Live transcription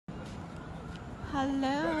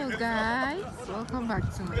Hello guys, welcome back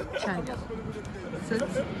to my channel. So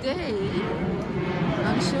today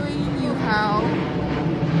I'm showing you how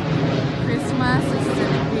Christmas is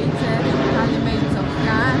celebrated in Parliament of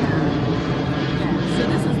Ghana. Yeah, so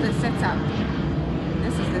this is the setup.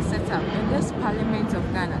 In this Parliament of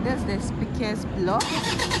Ghana, there's the speaker's block.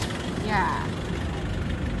 Yeah,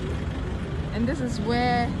 and this is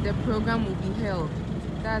where the program will be held.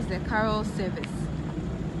 That's the carol service.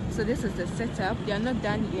 So this is the setup. They are not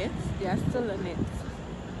done yet. They are still on it.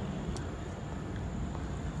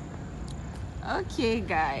 Okay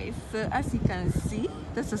guys, so as you can see,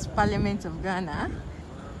 this is Parliament of Ghana.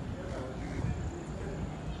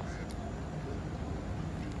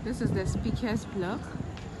 This is the speaker's block.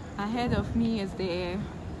 Ahead of me is the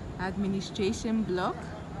administration block.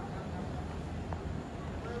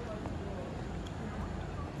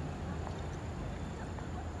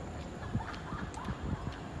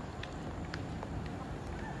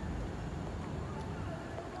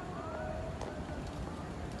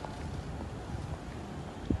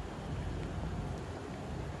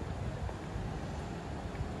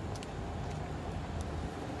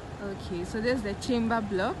 Okay, so there's the chamber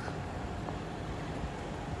block.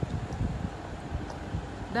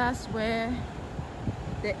 That's where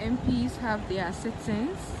the MPs have their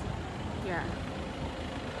sittings. Yeah.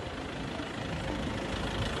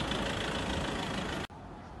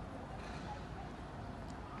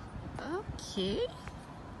 Okay.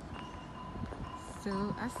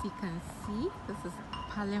 So as you can see, this is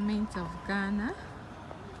Parliament of Ghana.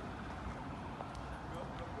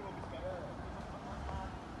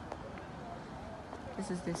 This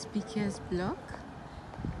is the speaker's block,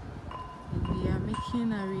 and we are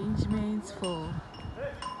making arrangements for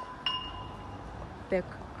the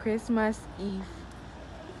Christmas Eve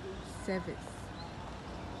service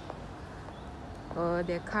or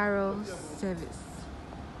the carol service.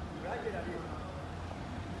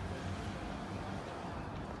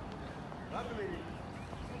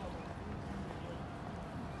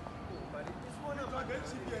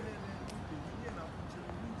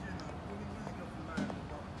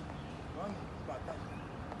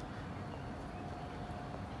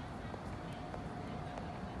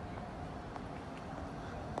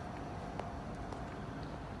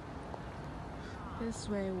 This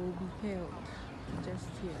way will be held just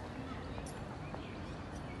here.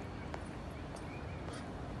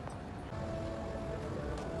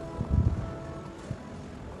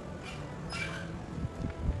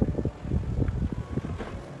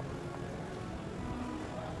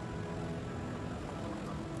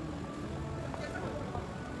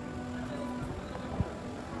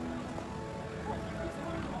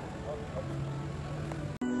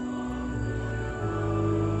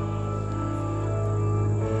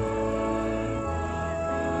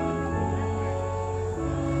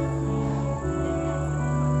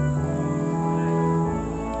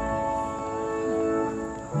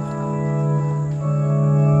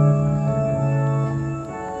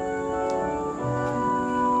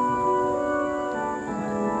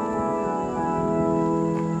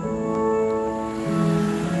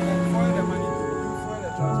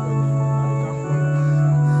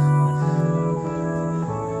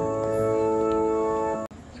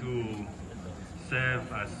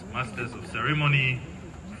 Masters of ceremony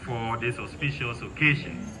for this auspicious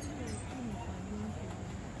occasion.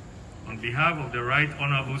 On behalf of the Right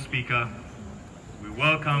Honorable Speaker, we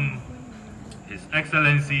welcome His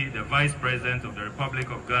Excellency, the Vice President of the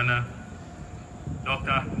Republic of Ghana,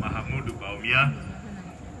 Dr. Mahamudu Bawumia.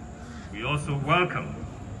 We also welcome,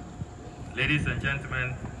 ladies and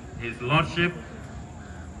gentlemen, His Lordship,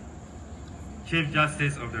 Chief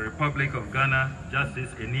Justice of the Republic of Ghana,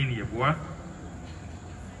 Justice Enin Yeboah.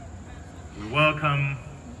 We welcome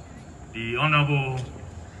the Honorable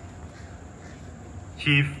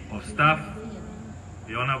Chief of Staff,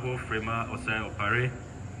 the Honorable Frema Osei Opare,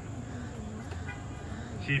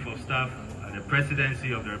 Chief of Staff at the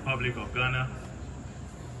Presidency of the Republic of Ghana.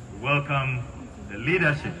 We welcome the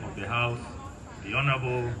leadership of the House, the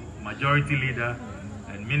Honorable Majority Leader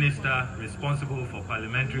and Minister responsible for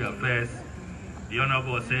Parliamentary Affairs, the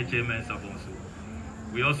Honorable Oseche Mensah-Bonsu.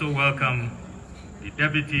 We also welcome the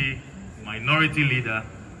Deputy Minority Leader,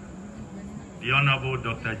 the Honorable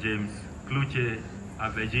Dr. James Kluche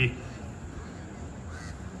Aveji,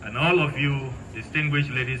 and all of you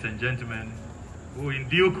distinguished ladies and gentlemen, who in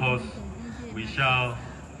due course we shall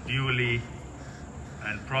duly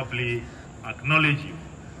and properly acknowledge you.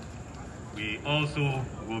 We also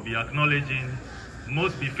will be acknowledging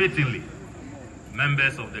most befittingly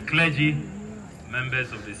members of the clergy,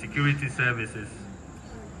 members of the security services,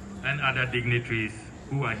 and other dignitaries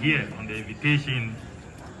who are here on the invitation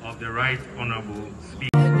of the Right Honorable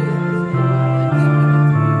Speaker.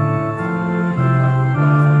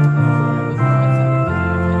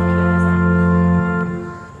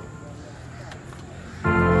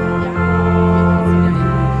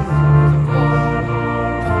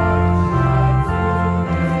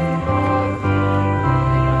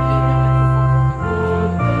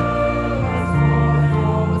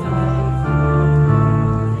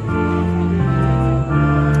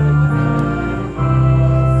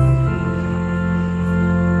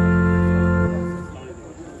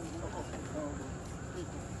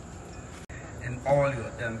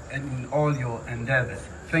 in all your endeavors.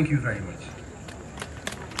 Thank you very much.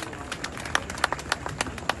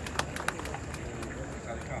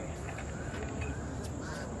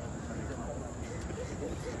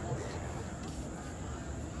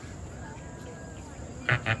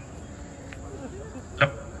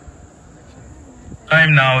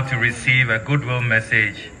 Time now to receive a goodwill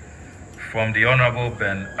message from the Honorable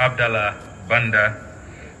Ben Abdallah Banda,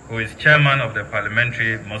 who is chairman of the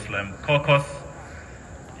Parliamentary Muslim Caucus.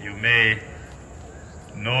 You may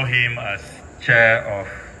know him as chair of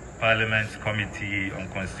Parliament's Committee on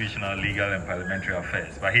Constitutional, Legal and Parliamentary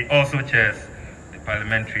Affairs, but he also chairs the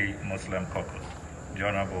Parliamentary Muslim Caucus. The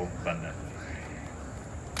Honorable Banda.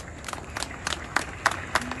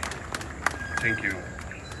 Thank you.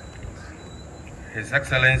 His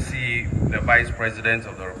Excellency, the Vice President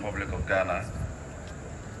of the Republic of Ghana,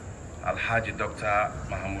 Alhaji Dr.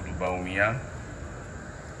 Mahamudu Bawumia,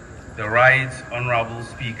 the Right Honorable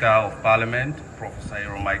Speaker of Parliament, Professor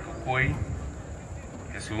Aaron Michael Koi,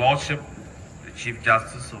 His Lordship, the Chief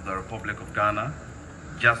Justice of the Republic of Ghana,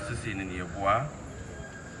 Justice Inini Yeboah,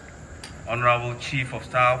 Honorable Chief of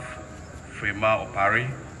Staff, Freema Opari,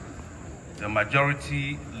 the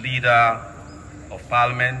Majority Leader of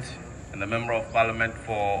Parliament and the Member of Parliament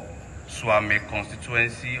for Swame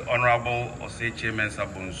Constituency, Honorable Oseche Mensah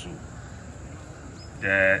Bonsu,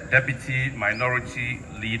 the Deputy Minority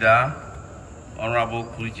Leader, Honorable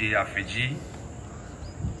Kuje Afeji,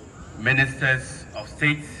 Ministers of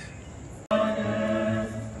State,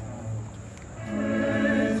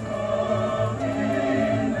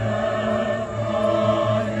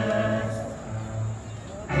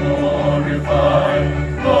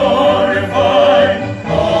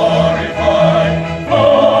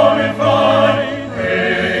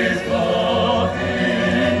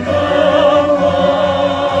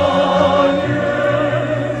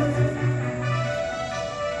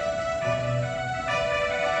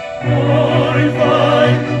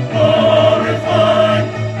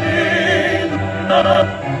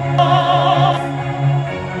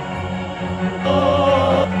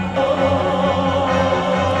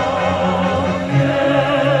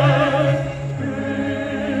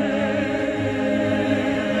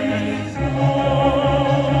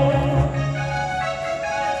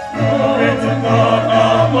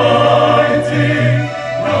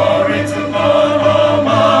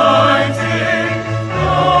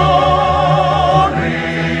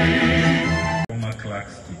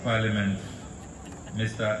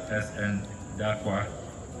 Mr. S.N. Darkwa,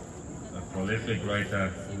 a prolific writer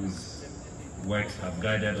whose works have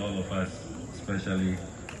guided all of us, especially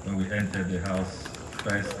when we entered the house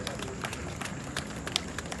first.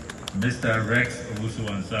 Mr. Rex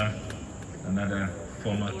Owusu-Ansah, another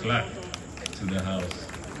former clerk to the house,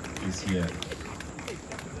 is here.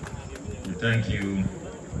 We thank you,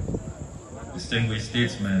 distinguished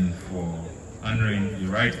statesmen, for honoring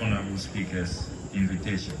the Right Honorable Speaker's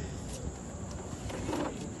invitation.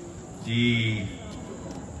 The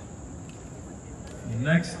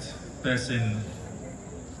next person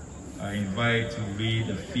I invite to read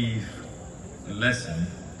the fifth lesson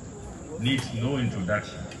needs no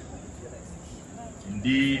introduction.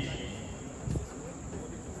 Indeed,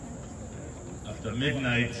 after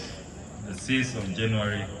midnight, the 6th of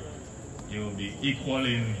January, he will be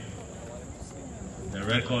equaling the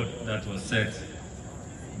record that was set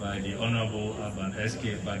by the Honorable Alban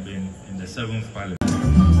S.K. Bagbin in the 7th Parliament.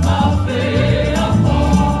 Oh,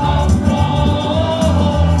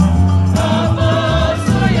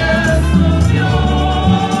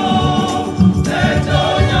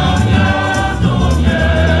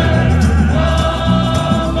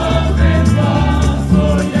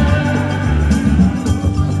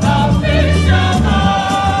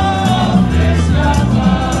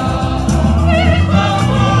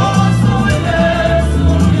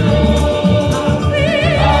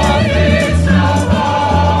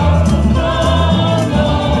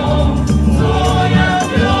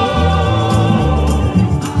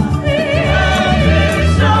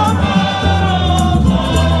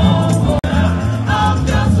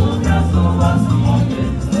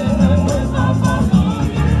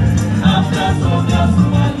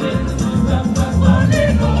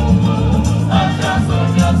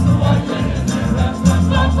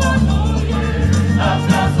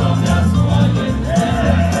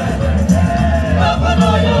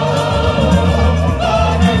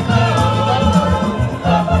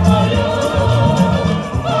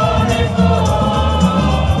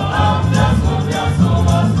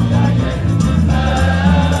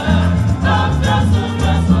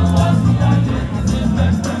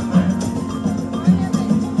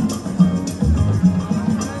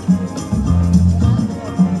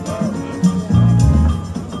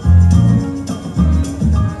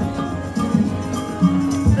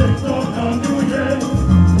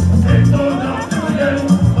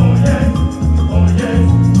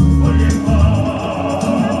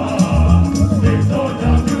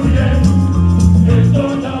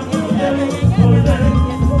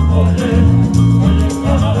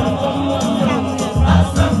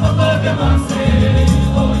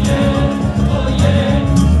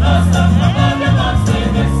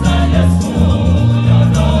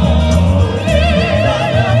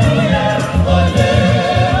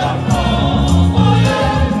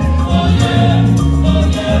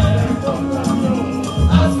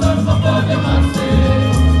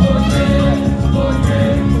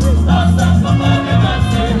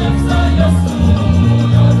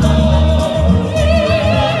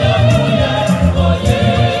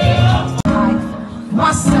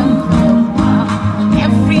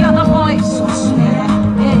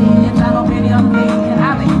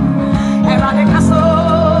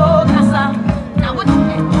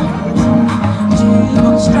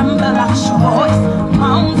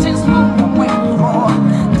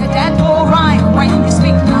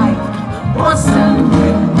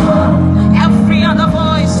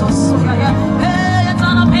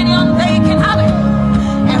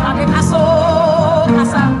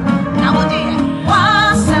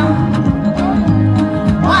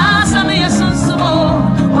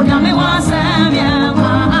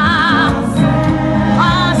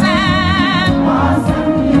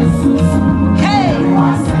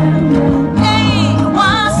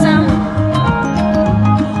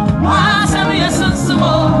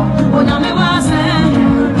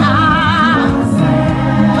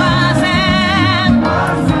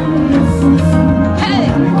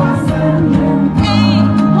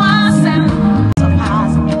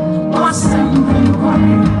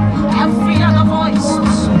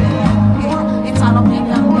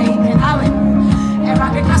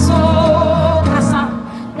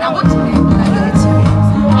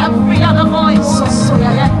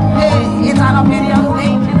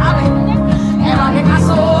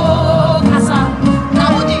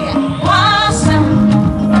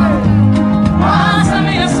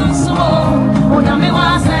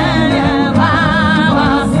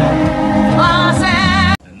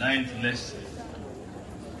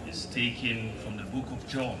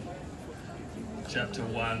 Chapter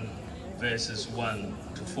 1, verses 1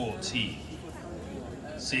 to 14.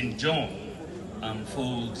 St. John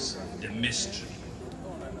unfolds the mystery.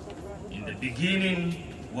 In the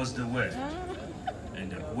beginning was the Word,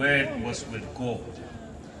 and the Word was with God,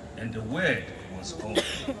 and the Word was God.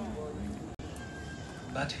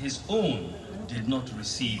 But his own did not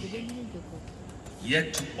receive him.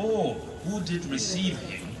 Yet to all who did receive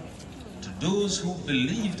him, to those who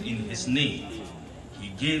believed in his name, he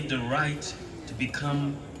gave the right to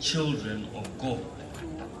become children of God.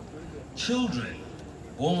 Children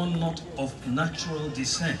born not of natural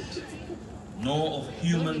descent, nor of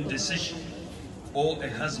human decision, or a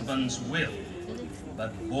husband's will,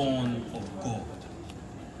 but born of God.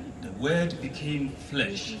 The Word became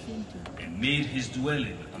flesh and made his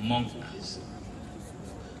dwelling among us.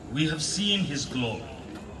 We have seen his glory,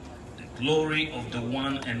 the glory of the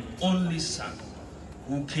one and only Son,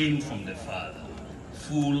 who came from the Father,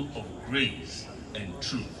 full of grace and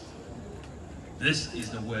truth. This is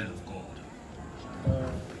the word of God.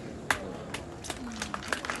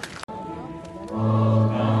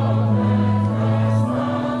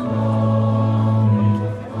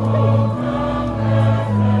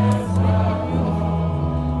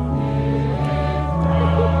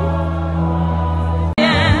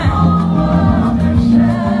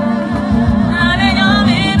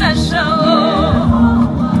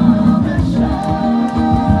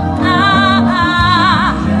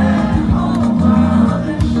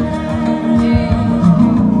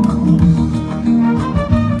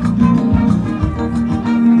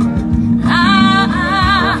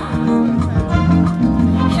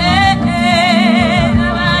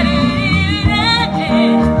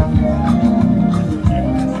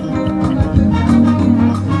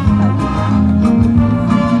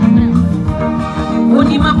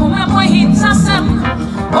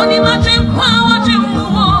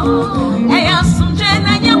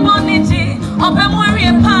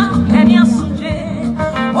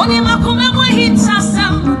 Only